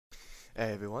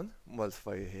Hey everyone,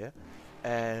 WyldFyr here,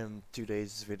 and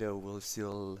today's video will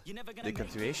still the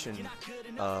continuation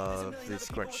of this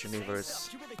Scratch Universe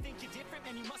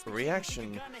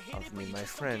reaction of me and my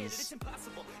friends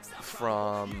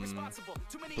from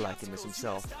Blackimus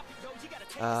himself.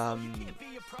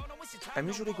 I'm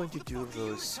usually going to do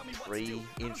those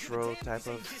pre-intro type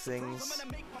of things,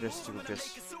 just to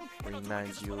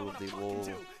remind you of the whole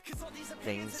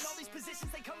things.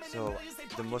 So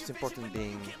the most important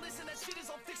being,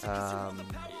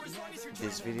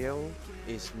 this video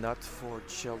is not for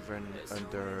children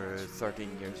under 13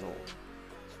 years old,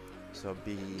 so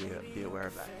be aware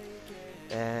of that.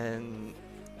 And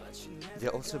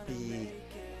they'll also be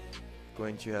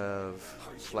going to have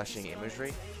flashing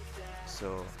imagery,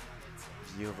 so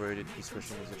viewer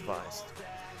discretion is advised.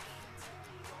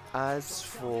 As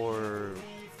for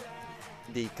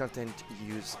the content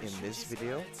used in this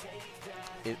video,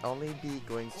 it's only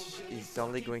going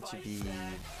to be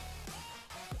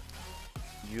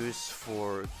used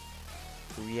for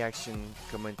reaction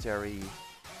commentary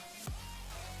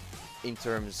in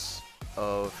terms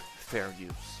of fair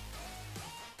use.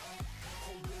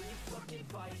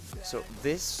 So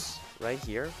this right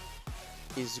here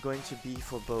is going to be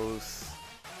for both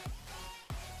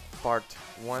part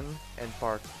 1 and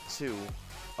part 2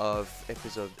 of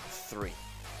episode 3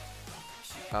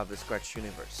 of the Scratch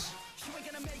Universe.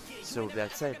 So with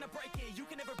that said,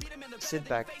 sit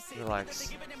back,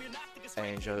 relax, and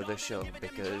enjoy the show,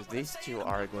 because these two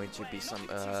are going to be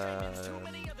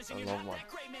a long one.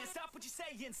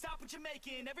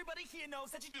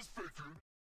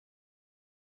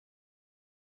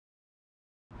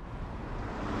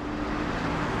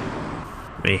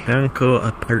 Mehanko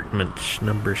Apartments,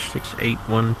 number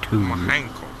 6812.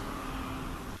 Mehanko.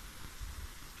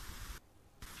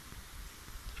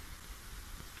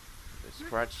 The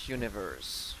Scratch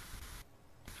Universe.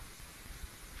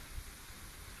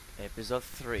 Episode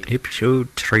 3. Episode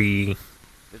 3.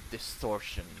 The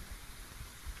Distortion.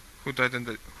 Who died in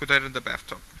the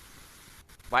bathtub?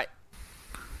 Why?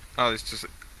 Oh, it's just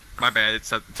my bad.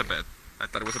 It's a bed. I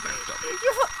thought it was a bathtub.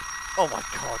 Oh my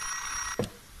god.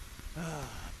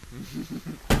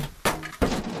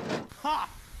 Ha!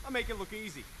 I make it look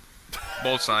easy.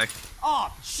 Bullseye.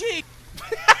 Oh, gee!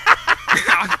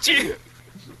 Ah, gee!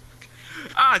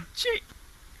 Ah, gee!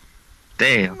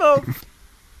 Damn. No.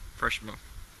 Fresh milk.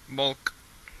 Milk.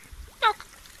 Milk.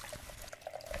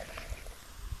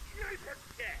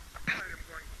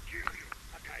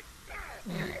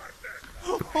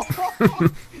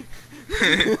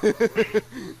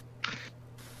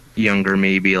 Younger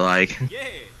maybe like. Yeah!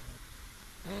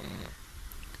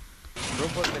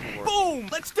 Boom!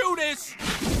 Let's do this!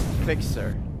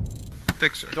 Fixer.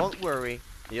 Fixer. Don't worry,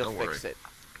 he'll Don't fix worry. it.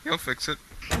 He'll fix it.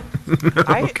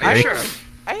 Okay.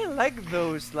 I like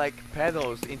those like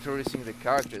pedals introducing the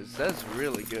characters. That's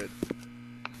really good.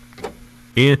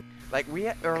 Yeah. Like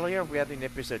earlier we had in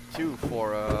episode 2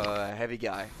 for a heavy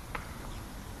guy.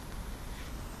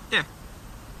 Yeah.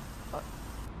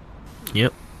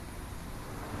 Yep.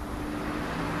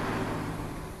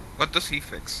 What does he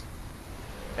fix?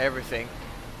 Everything.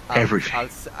 Everything.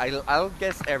 I'll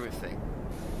guess everything.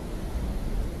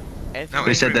 And No,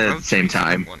 We said that at Road the same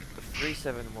time. 371.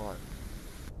 371.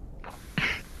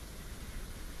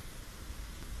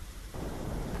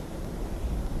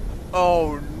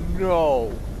 Oh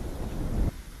no!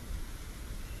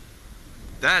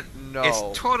 That No.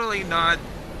 is totally not.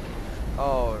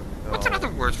 Oh no! What's another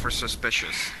word for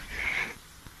suspicious?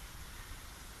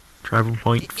 Travel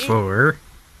point 4.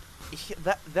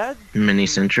 That Mini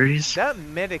centuries. that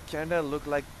medic kinda looked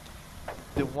like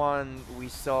the one we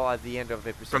saw at the end of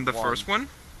episode From the 1. first one?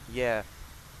 Yeah.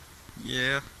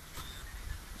 Yeah.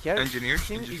 He Engineer?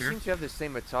 seems to have the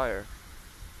same attire.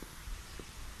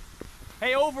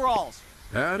 Hey, overalls!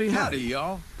 Howdy, howdy,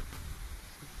 y'all.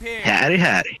 Here. Hattie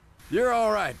hattie. You're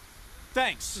all right.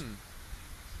 Thanks.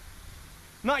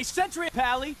 Nice century,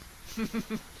 Pally!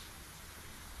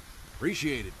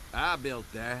 Appreciate it. I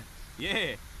built that.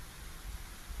 Yeah.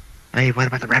 Hey, what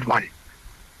about the red one?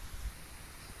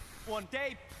 One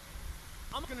day,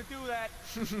 I'm gonna do that.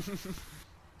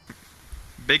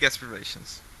 Big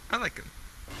aspirations. I like him.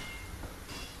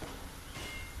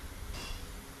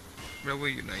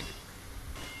 Railway United.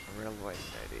 Railway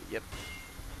United. Yep.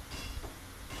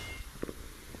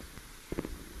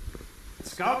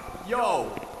 Scout,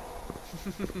 yo!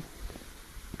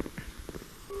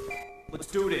 Let's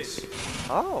do this.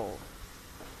 Oh,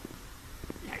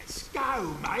 Let's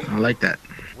go, mate. I like that.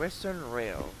 Western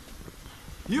Rail.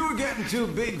 You were getting too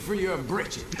big for your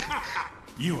britches.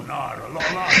 You and I are a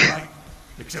lot alike, mate.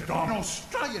 Except I'm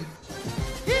Australian.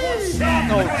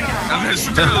 Oh, there's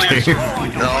totally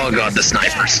Oh god, the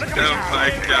snipers. Oh my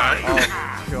god.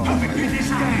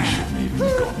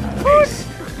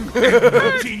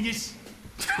 Genius.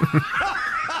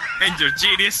 And your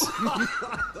genius. Oh,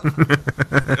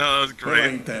 that was great.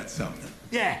 Ain't that something?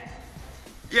 Yeah.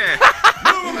 Yeah.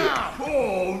 Move 'em out!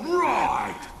 All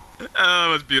right! Oh, that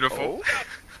was beautiful.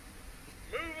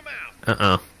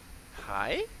 Uh-oh.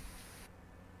 Hi?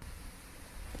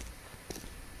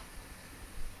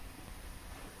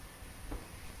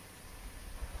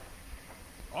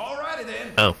 Alrighty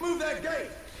then. Oh. Move that gate.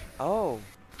 Oh.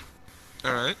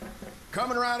 Alright.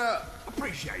 Coming right up.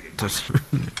 Appreciate it. Just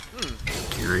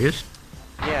curious.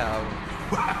 Yeah.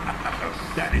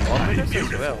 That is Well, this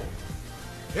as well.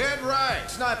 Head right,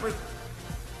 snipers.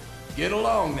 Get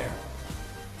along there.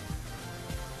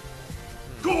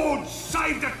 God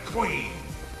save the Queen!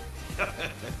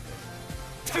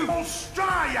 To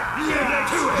Australia!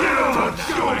 To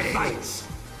your face!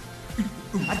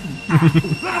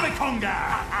 Let me conga!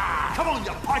 Come on,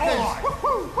 you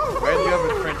pikers! Where do you have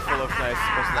a friend full of nice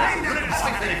personalities?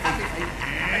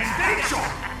 Extinction!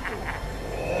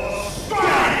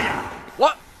 Australia!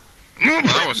 What?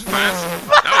 That was fast.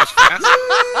 That was fast.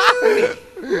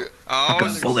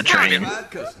 Oh, Pull the train.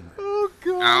 Oh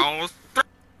god.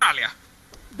 Australia.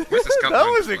 Where's the scout That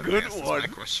going? was a That's good my one.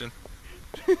 question.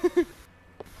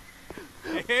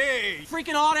 Hey,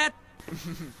 freaking all that.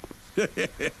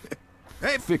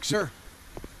 Hey, fixer.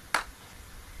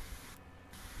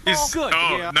 He's, good.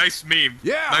 Oh, Yeah. nice meme.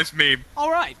 Yeah. Nice meme.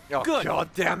 All right. Oh Good. god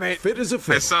damn it. Fit as a I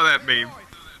fish. saw that meme.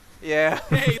 Yeah.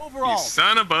 Hey, You overall.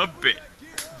 son of a bitch.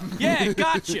 Yeah,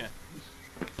 gotcha.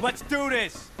 Let's do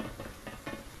this.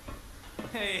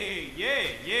 Hey, yeah.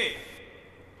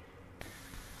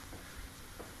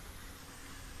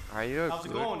 Are you a How's it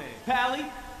good, going there, Pally?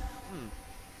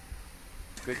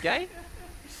 good guy?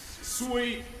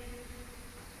 Sweet.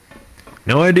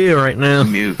 No idea right now.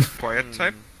 Quiet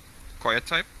type? Quiet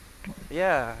type?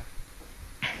 Yeah.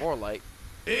 More like.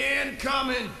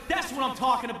 Incoming! That's what I'm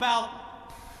talking about.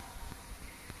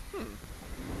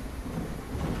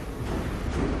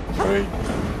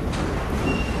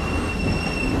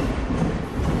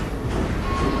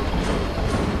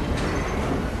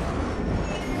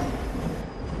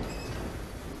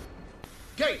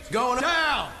 Gates going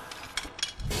down!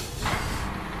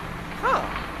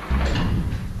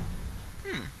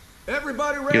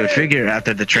 Everybody ready? You would figure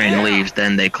after the train leaves,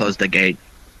 then they close the gate.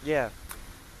 Yeah.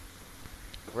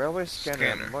 Railway scanner,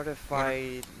 Scanner.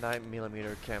 modified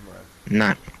 9mm camera.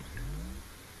 Not.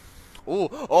 Ooh,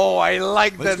 oh, I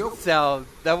like Let's that go. sound.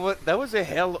 That was a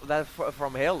Halo,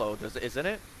 from Halo, isn't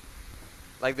it?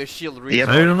 Like the shield recharge. Yep.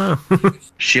 I don't know.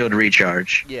 Shield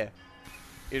recharge. Yeah,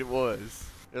 it was.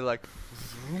 It's like,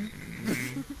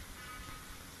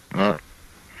 Oh,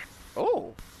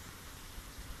 oh.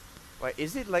 Wait,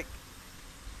 is it like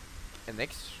an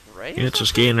X-ray? it's a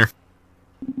scanner.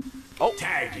 Oh,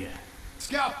 Tag you.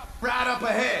 Scout, right up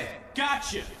ahead.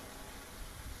 Gotcha.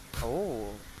 oh.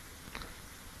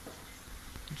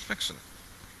 It's fixing.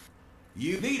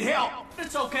 You need help.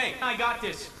 It's okay. I got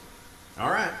this. All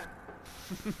right.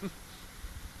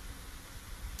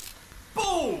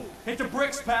 Boom! Hit the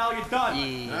bricks, pal. You're done.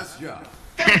 Yeah. Nice job.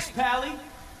 Thanks, Pally.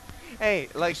 Hey,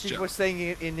 like he was saying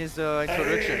in his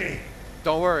introduction.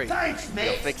 Don't worry. Thanks, We'll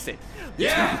mate. fix it.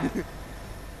 Yeah.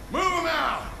 Move him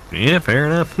out. Yeah, fair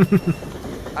enough.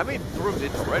 I mean, proved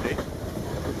it already.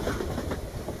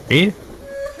 Yeah.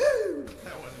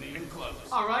 That wasn't even close.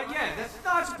 All right, yeah.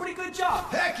 That's a pretty good job.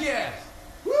 Heck yeah.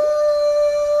 Woo!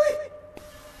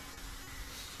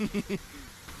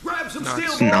 Grab some Nice.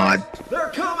 steel boys. Nod. They're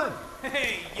coming.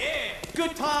 Hey, yeah.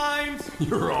 Good times.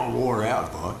 You're all wore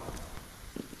out, bud.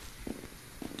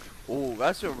 Oh,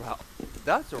 that's a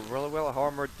really well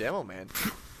armored demo, man.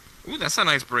 Ooh, that's a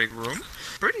nice break room.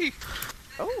 Pretty.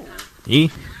 Oh. Yeah.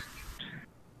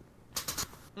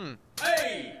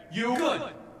 Hey, you good?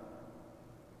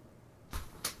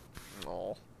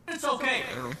 Oh. It's okay.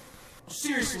 I don't know.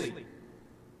 Seriously.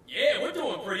 Yeah, we're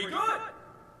doing pretty good.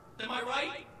 Am I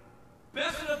right?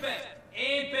 Best of the best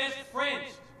and best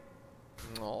friends.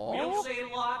 We don't Oh. say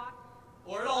it a lot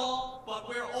or at all, but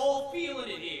we're all feeling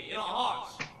it here in our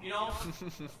hearts. You know,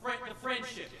 the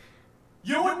friendship.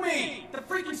 You and me, the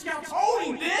freaking scouts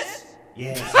owning this.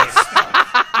 Yes.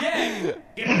 Yeah.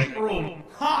 Get in the room.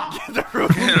 Ha. In a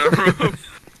room.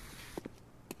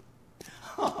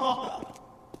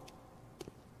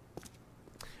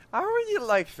 I really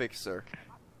like Fixer.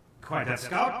 Quite a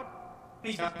scout.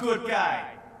 He's a good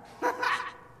guy.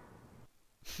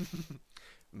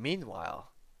 Meanwhile,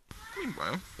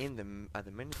 Meanwhile. in the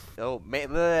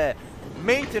maintenance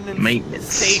Maintenance.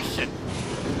 station.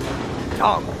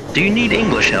 tongue. Do you need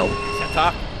English help? Shut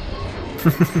up.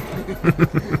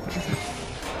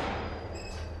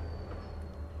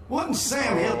 Wasn't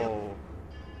Sam Hill?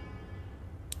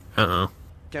 Oh. Uh-oh.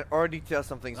 Can already tell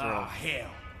something's Oh, wrong. hell.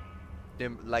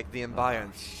 Like the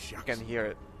ambience. You can hear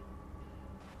it.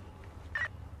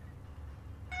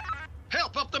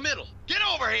 Help up the middle. Get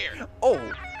over here. Oh.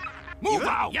 Move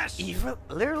out. Yes. Even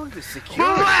literally the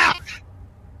security.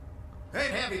 Hey,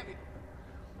 Heavy.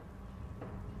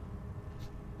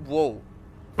 Whoa.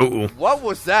 Uh-oh. What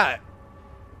was that?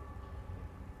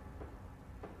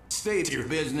 Stay to your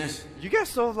business. You guys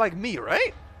sound like me,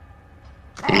 right?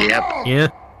 Yep. Yeah.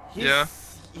 Yeah.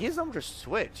 He's under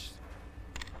switch.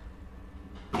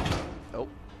 Oh.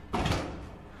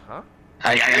 Huh?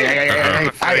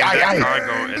 That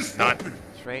cargo is not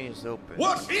Train is open.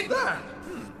 What's in there?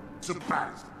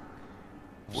 Surprise.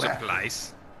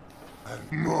 supplies.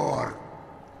 More.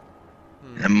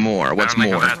 And more. What's I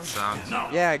don't more? like how that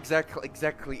sounds. Yeah, exactly,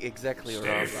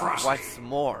 Rob. frosty. What's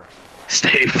more?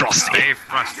 Stay frosty. Stay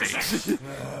frosty.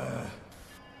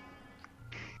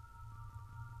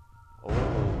 Oh.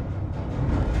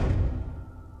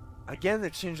 Again, the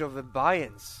change of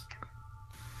ambience.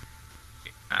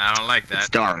 I don't like It's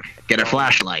that. dark. Get a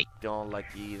flashlight. Don't like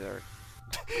either.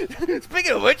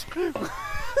 Speaking of which,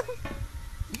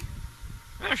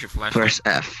 There's your flashlight. Press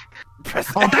F.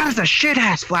 press Oh, that is a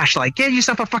shit-ass flashlight. Get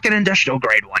yourself a fucking industrial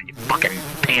grade one, you fucking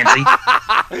pansy.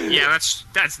 Yeah,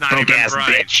 that's not Broke even ass bright.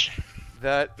 bitch.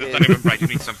 that That's is... not even bright. You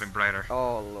need something brighter.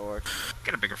 Oh lord.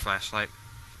 Get a bigger flashlight.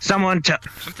 Someone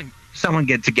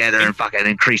get together and fucking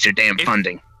increase your damn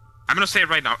funding. I'm gonna say it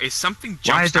right now. Is something jumps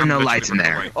Why is there I'm no literally lights in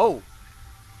running there? away. Oh,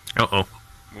 Uh-oh.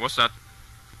 What's that?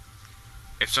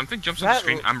 If something jumps on That the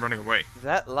screen, l- I'm running away.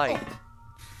 that light.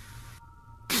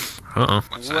 Uh-oh.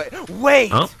 What's that?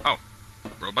 Wait! Oh. Oh,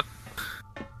 robot.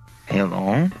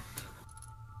 Hello?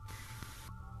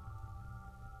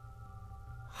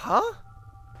 Huh?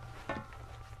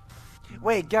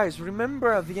 Wait, guys,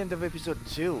 remember at the end of episode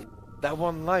 2? That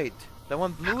one light. That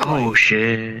one blue light. Oh,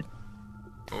 shit.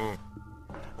 Oh,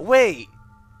 Wait!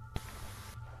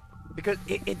 Because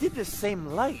it did the same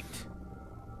light.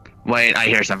 Wait, I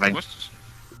hear something. what's this?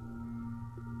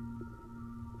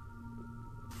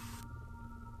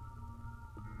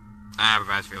 I have a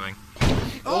bad feeling.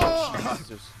 Oh,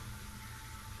 Jesus.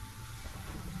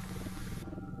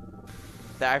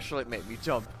 That actually made me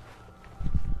jump.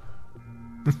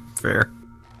 Fair.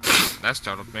 That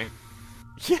startled me.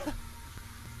 Yeah.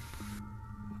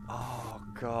 Oh,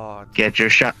 God. Get your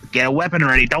shot. Get a weapon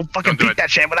ready. Don't fucking Don't do beat it. that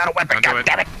shit without a weapon. Don't do God it.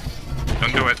 damn it.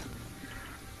 Don't do it.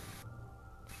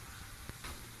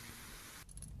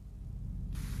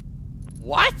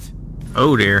 What?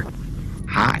 Oh, dear.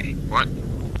 Hi. What?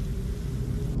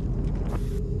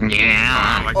 I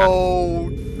Yeah. don't like that. Oh,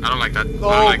 I don't like that. I oh,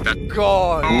 don't like that.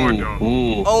 God. Oh no.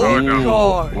 Ooh. Oh, no.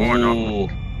 God. Oh no. Ooh.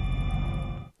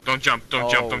 Don't jump.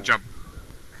 Don't jump. Don't jump.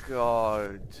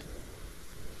 God.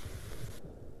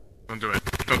 Don't do it.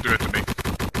 Don't do it to me.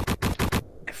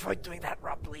 Avoid doing that,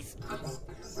 Rob, please.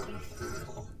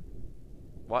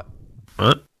 What?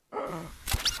 What?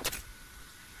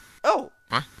 Oh!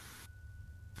 What?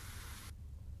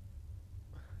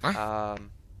 What?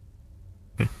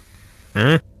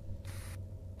 Huh?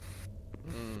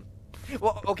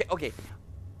 Well, okay.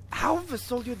 How the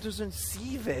soldier doesn't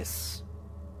see this?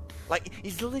 Like,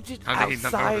 he's legit How did he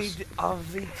not notice? outside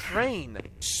of the train.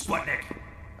 Sputnik.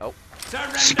 Oh.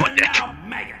 Surrender Sputnik. now,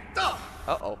 maggot.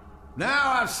 Uh-oh.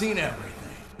 Now I've seen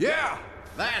everything. Yeah,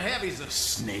 that heavy's a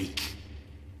snake.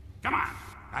 Come on.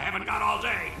 I haven't got all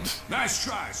day. Nice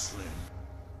try, Slim.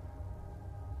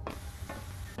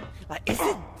 Like, is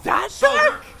it that Soldier,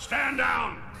 dark? stand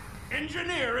down.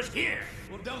 Engineer is here.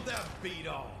 Well, don't that beat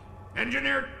all?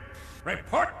 Engineer,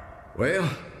 report. Well,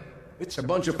 it's a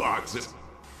bunch of boxes.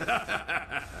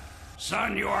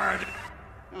 Son, you are...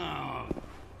 Oh.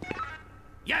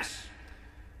 Yes.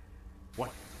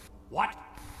 What? What?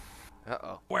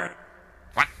 Uh-oh. Where?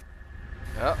 What?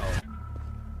 Uh-oh.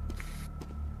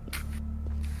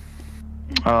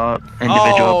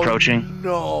 Individual approaching.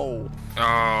 No.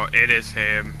 Oh, it is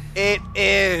him. It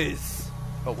is.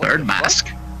 Oh, what Third the fuck? mask.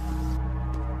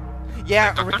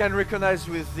 Yeah, we can recognize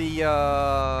with the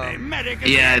A medic is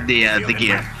Yeah, here. the Feel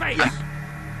gear. in my face.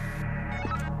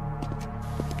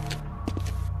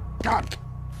 God.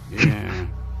 Yeah.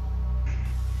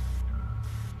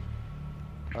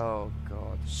 Oh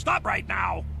God. Stop right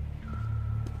now.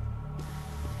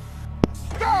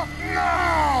 Stop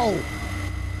now!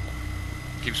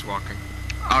 Keeps walking.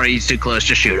 Alright, he's too close.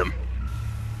 Just shoot him.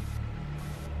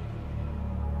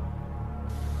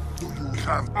 Do you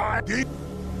have ID?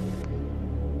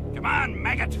 Come on,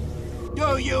 maggot.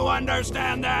 Do you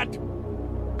understand that?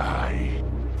 Aye.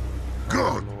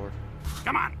 Good. Lord.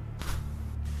 Come on.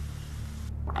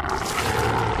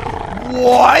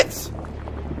 What?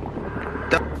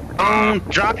 Don't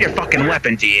drop your fucking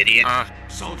weapons, you idiot.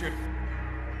 Soldier.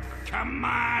 Come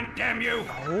on, damn you.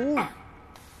 Oh.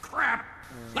 Crap.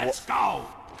 Let's go.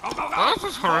 Go, go, go. Oh,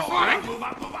 this is horrifying. Move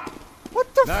up, move up.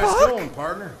 What the Nice fuck? going,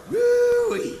 partner.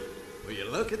 Woo-wee. Will you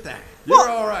look at that? You're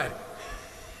all right.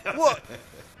 What?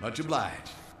 Much obliged.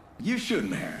 You should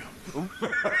marry him.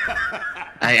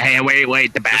 Hey,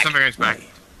 wait, the There's back. something in his back.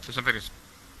 There's something in his...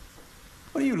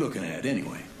 What are you looking at,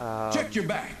 anyway? Check your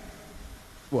back.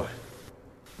 What?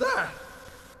 That.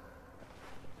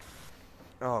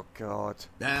 Oh god.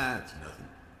 That's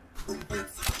nothing.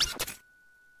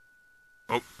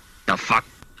 Oh. The fuck?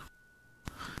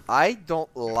 I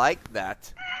don't like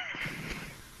that.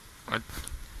 What?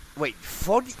 Wait,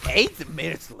 48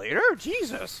 minutes later?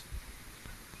 Jesus.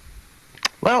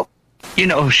 Well, you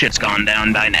know shit's gone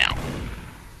down by now.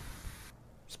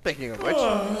 Speaking of which,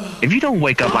 If you don't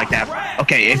wake up like that,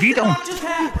 okay, if you don't,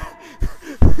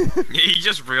 He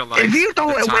just realized. if you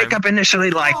don't the wake time. up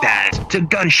initially like that to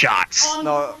gunshots,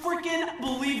 No. Freaking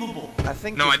believable. I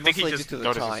think No, it's I think he mostly just due to the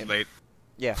noticed time. it's late.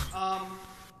 Yeah.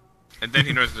 And then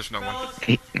he knows there's no one.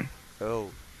 Oh.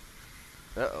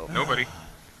 Uh-oh. Nobody.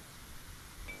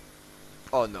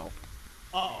 Oh no.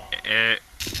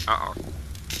 Uh-oh.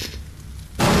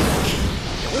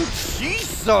 Oh,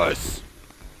 Jesus!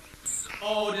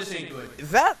 Oh, this ain't good.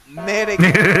 That medic...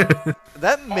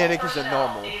 that medic is a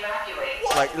normal.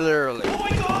 Like, literally. Oh my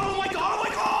god, oh my god, oh my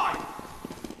god!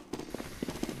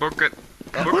 Book it.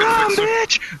 Book run, it,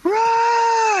 Fixer. bitch,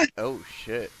 run! Oh,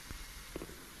 shit.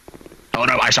 Oh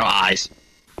no, I saw eyes.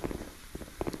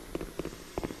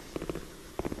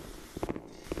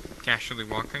 Casually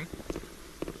walking.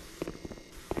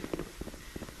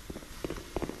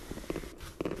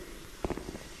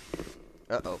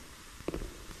 Uh-oh.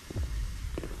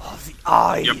 Oh, the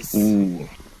eyes! Ooh.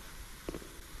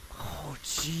 Oh,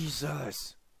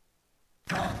 Jesus.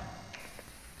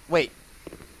 Wait,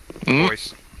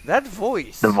 Voice. that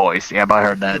voice. The voice, yeah, but I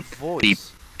heard The that voice.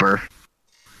 deeper.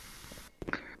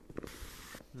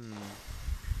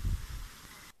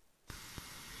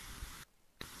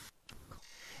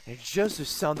 It's just the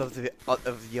sound of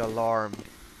the alarm.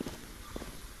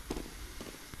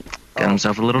 Got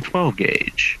himself a little 12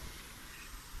 gauge.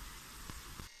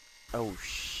 Oh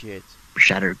shit.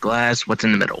 Shattered glass, what's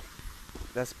in the middle?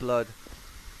 That's blood.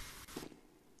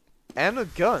 And a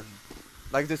gun.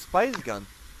 Like the spy's gun.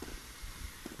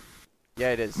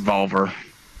 Yeah, it is. Revolver.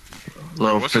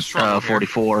 Little What's the struggle here?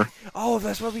 44. Oh,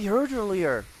 that's what we heard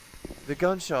earlier. The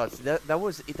gunshots. That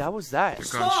was that. The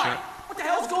Spy! gunshot. What the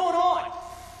hell's going on?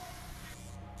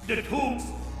 The tombs.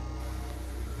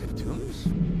 The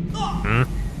tombs?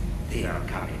 They are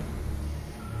coming.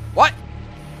 What?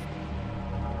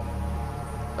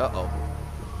 Uh-oh.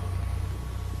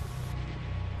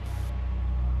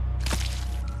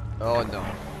 Oh no.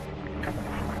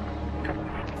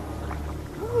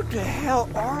 Who the hell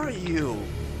are you?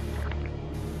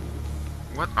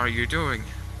 What are you doing?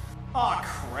 Aw,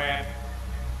 crap.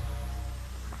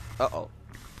 Uh-oh.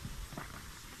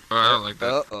 Oh, I don't like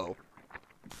that. Uh-oh.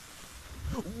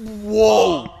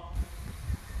 Whoa!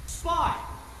 Spy!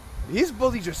 His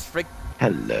body just frick.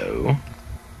 Hello.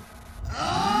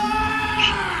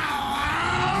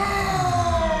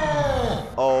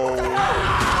 Oh.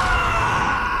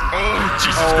 Oh,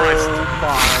 Jesus Oh Christ.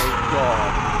 my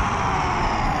god.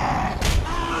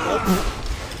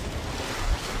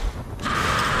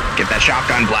 Get that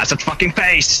shotgun, blast its fucking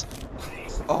face!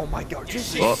 Oh my god,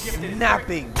 just Oh.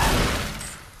 snapping.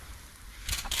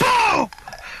 Boom!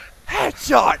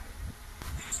 Headshot!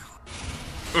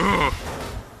 Ugh,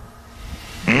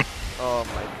 Oh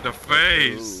my the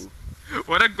face.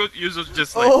 What a good use of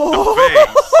just like Oh. the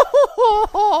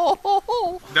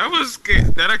face. That was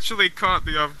that actually caught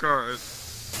me off guard.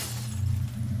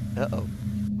 Uh-oh.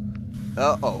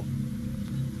 Uh-oh.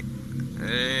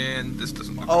 And this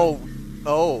doesn't look Oh.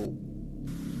 Oh.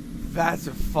 That's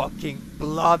a fucking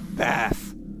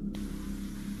bloodbath.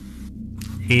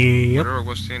 good. Whatever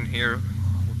was in here.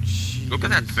 Jeez. Look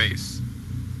at that face.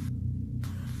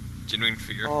 Genuine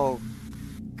fear. Oh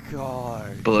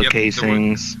god. Bullet Yep,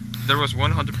 casings. There was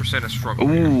 100% a struggle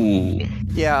here. Ooh.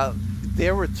 Yeah,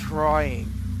 they were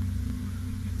trying.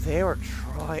 They were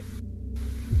trying.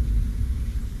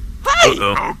 Hey!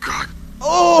 Oh god.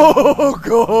 Oh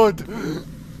god!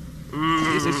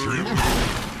 Is this real?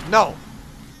 No.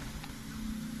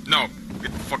 No.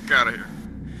 Get the fuck out of here.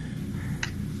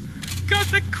 God,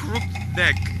 the crooked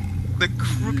neck. The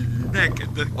crooked neck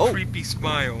and the Oh. creepy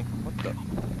smile. What the?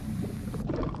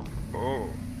 Oh.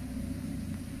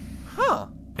 Huh.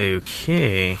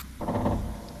 Okay.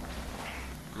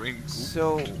 Rings.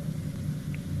 So,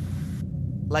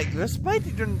 like, the spider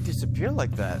didn't disappear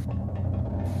like that.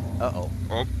 Uh-oh.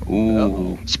 Oh.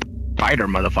 Ooh. Spider,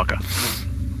 motherfucker.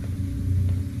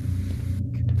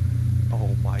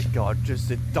 Oh my god,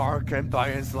 just a dark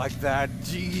ambience like that.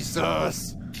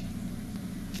 Jesus!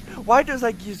 Why does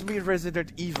that gives me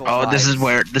Resident Evil Oh, vibes? this is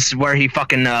where he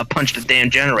fucking punched the damn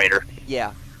generator.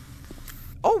 Yeah.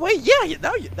 Oh wait, yeah,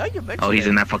 now you mention Oh, he's it.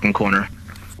 in that fucking corner.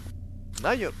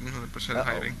 Now you... 100% Uh-oh.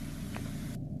 hiding.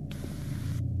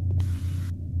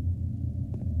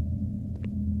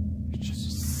 It's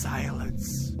just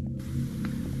silence.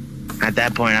 At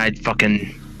that point, I'd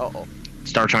fucking Uh-oh.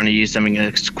 start trying to use something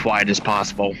as quiet as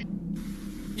possible.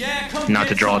 Yeah, come Not get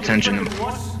to draw some, attention. you fucking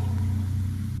wuss.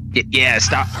 Yeah,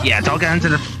 stop. Yeah, talk into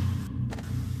the.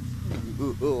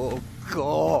 Oh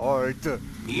god.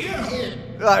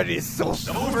 That is so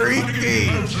freaky.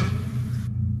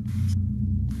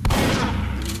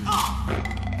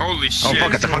 Holy Oh shit.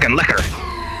 fuck! It's a fucking liquor.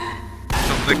 It's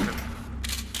a liquor.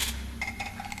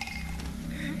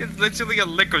 It's literally a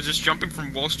liquor just jumping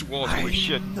from walls to walls. Holy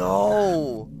shit.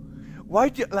 No. Why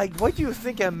do you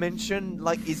think I mentioned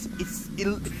like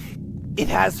it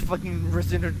has fucking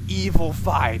Resident Evil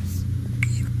vibes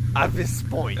at this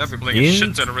point? I've been playing a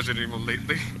shit ton of Resident Evil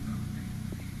lately.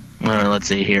 Let's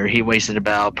see here. He wasted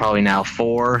about probably now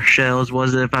 4 shells,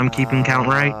 was it? If I'm keeping count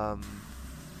right.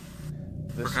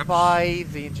 The Perhaps. spy,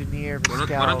 the engineer, the One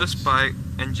scout. of the spy,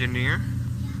 engineer,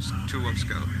 2 on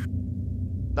scout.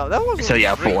 No, that was So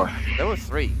yeah, 3. 4. That was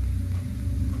 3.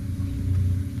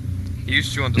 He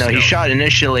used 2 on the No, scout. he shot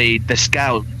initially. The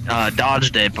scout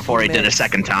dodged it before he did a missed.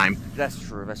 second time. That's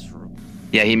true. That's true.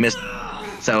 Yeah, he missed.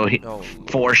 So he Oh.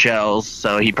 4 shells.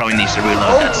 So he probably needs to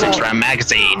reload that 6-round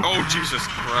magazine. Oh, Jesus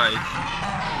Christ.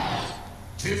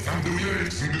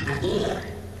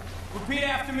 Repeat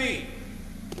after me.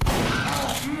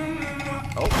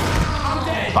 Oh,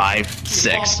 5, Keep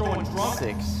 6. on throwing drunk.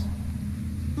 6.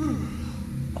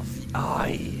 Of the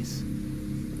eyes.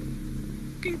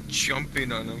 Fucking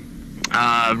jumping on him.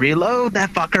 Reload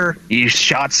that fucker. You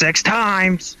shot 6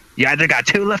 times. You either got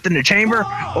 2 left in the chamber,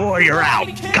 or you're out.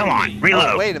 Come on, Oh,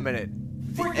 reload. wait a minute.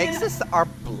 The exits are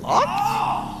blocked?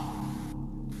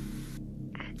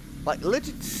 Like,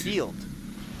 legit sealed.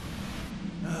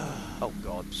 Oh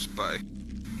god. Spy.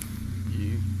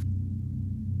 You.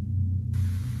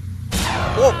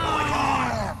 Whoa!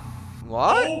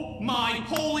 What? Oh my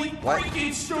holy What?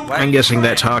 freaking stupid! I'm guessing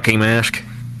that's hockey mask.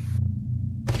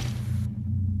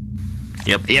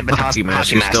 Yep. Yeah, but hockey mask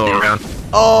hockey is still mask, around.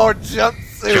 Oh,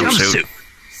 jumpsuit! Jumpsuit.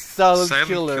 Silent, Silent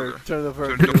killer. killer. Turn of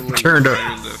her Turned up.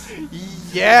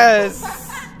 Yes!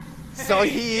 So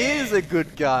he is a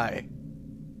good guy.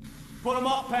 Put him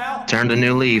up, pal. Turned a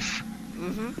new leaf.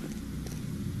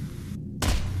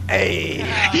 Hey!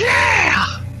 Yeah!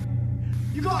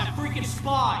 You got a freaking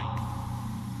spy.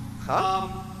 Huh?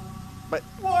 But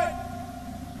What?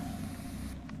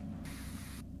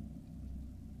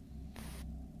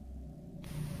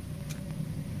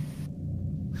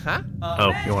 huh?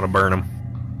 Oh, you want to burn him?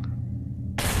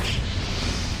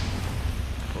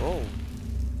 Oh.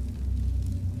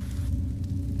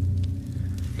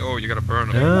 Oh, you gotta burn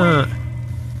him.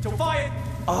 To fire.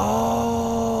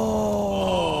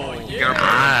 Oh. You gotta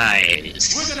burn him.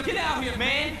 Nice. We're gonna get out here,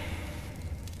 man.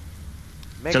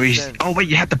 Makes So he's. sense. Oh wait,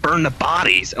 you have to burn the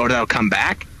bodies, or they'll come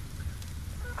back.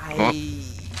 I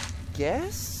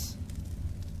guess.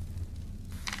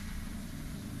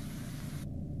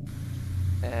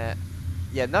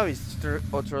 Yeah, now he's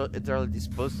utterly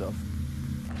disposed of.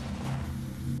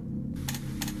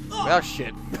 Well,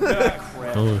 shit.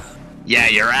 Yeah,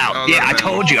 you're out. Oh, Yeah, I that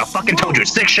told you. I fucking told you.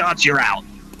 6 shots, you're out.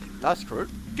 That's screwed.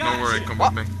 Don't worry, Gotcha. come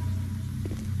What? with me.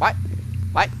 What?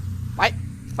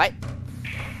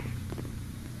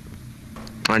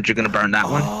 Aren't you gonna burn that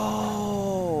one?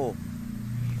 Oh.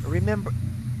 Remember.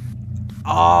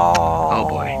 Oh. Oh,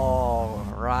 boy.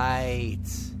 Right.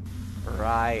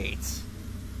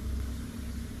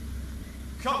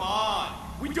 Come on.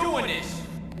 We doing this.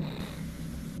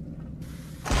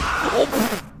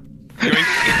 Yoink.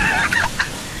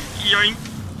 Yoink.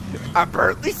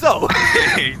 Apparently so.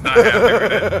 He's not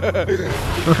happy with it.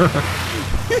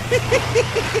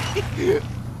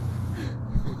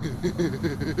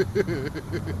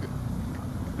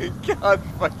 God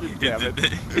fucking damn it.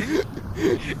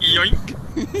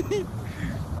 Yoink.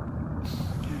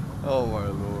 Oh my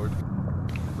lord.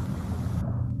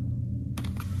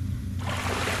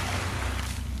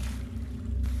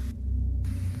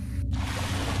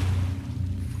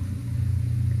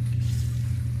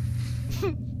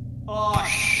 Oh,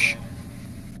 shit.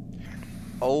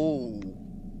 Oh.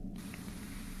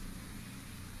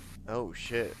 Oh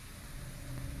shit.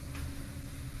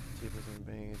 People don't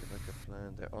bring the backup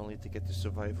plan. They're only to get to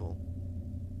survival.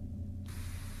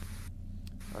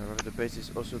 However, the base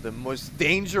is also the most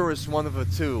dangerous one of the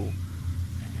two.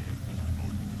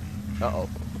 Uh-oh.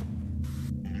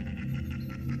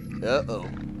 Uh-oh.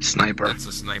 Sniper. That's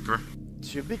a sniper.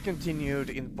 To be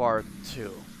continued in part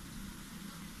 2.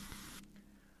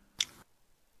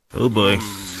 Oh boy.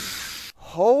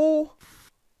 Holy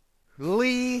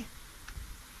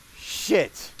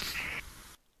shit.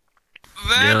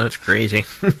 Yeah, That that's crazy.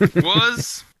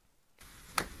 was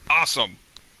awesome.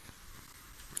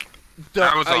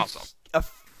 That was awesome.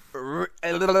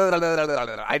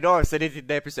 I know I said it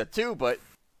in episode 2, but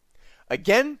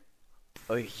again,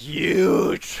 a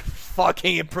huge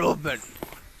fucking improvement.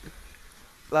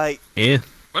 Like, Yeah.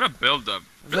 What a build-up.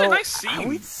 Really though, nice scene. I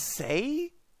would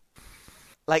say,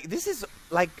 like, this is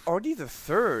like already the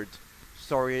third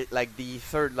story, like the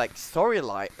third like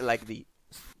storyline, like the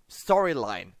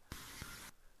storyline.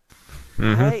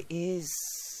 That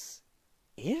is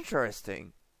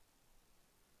interesting.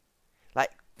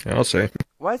 Like, I'll say.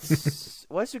 what's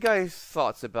your guys'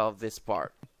 thoughts about this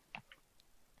part?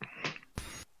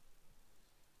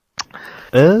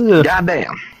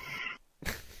 Goddamn.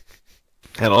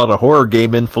 Had a lot of horror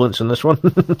game influence in this one.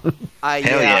 I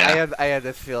Hell yeah. I had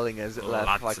the feeling as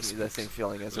Lots of the same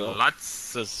feeling as well.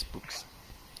 Lots of spooks.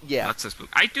 Yeah, Lots of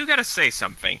spooks. I do gotta say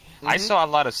something. I saw a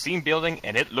lot of scene building,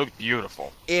 and it looked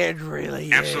beautiful. it really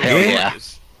is. Absolutely Yeah.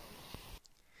 gorgeous.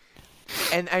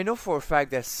 And I know for a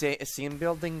fact that scene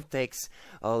building takes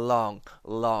a long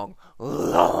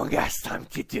ass time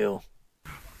to do.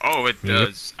 Oh, it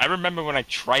does. I remember when I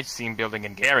tried scene building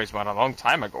in Gary's one a long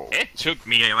time ago. It took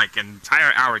me like an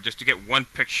entire hour just to get one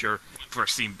picture for a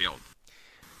scene build.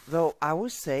 Though I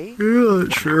would say Yeah,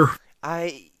 sure.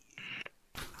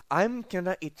 I'm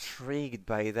kinda intrigued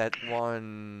by that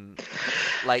one,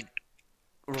 like,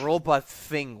 robot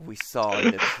thing we saw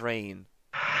in the train.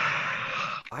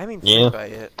 I'm intrigued by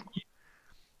it.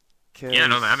 Yeah,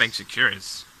 no, that makes you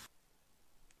curious.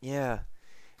 Yeah,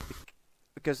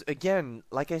 because again,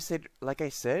 like I said,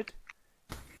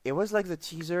 it was like the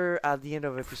teaser at the end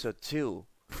of episode 2.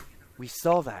 We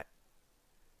saw that,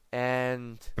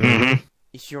 and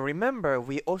if you remember,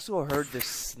 we also heard the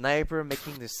sniper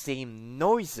making the same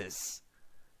noises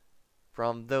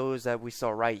from those that we saw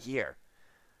right here.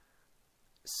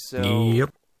 So,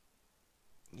 Yep.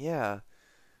 yeah.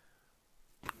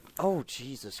 Oh,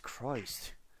 Jesus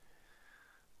Christ.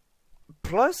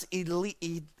 Plus, it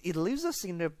leaves us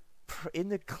in the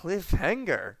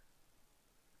cliffhanger.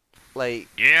 Like,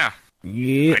 Yeah.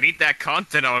 Yeah. I need that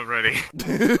content already.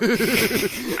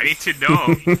 I need to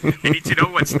know. I need to know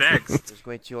what's next. just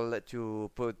going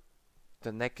to put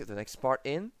the next part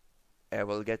in, and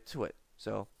we'll get to it.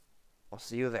 So, I'll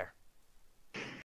see you there.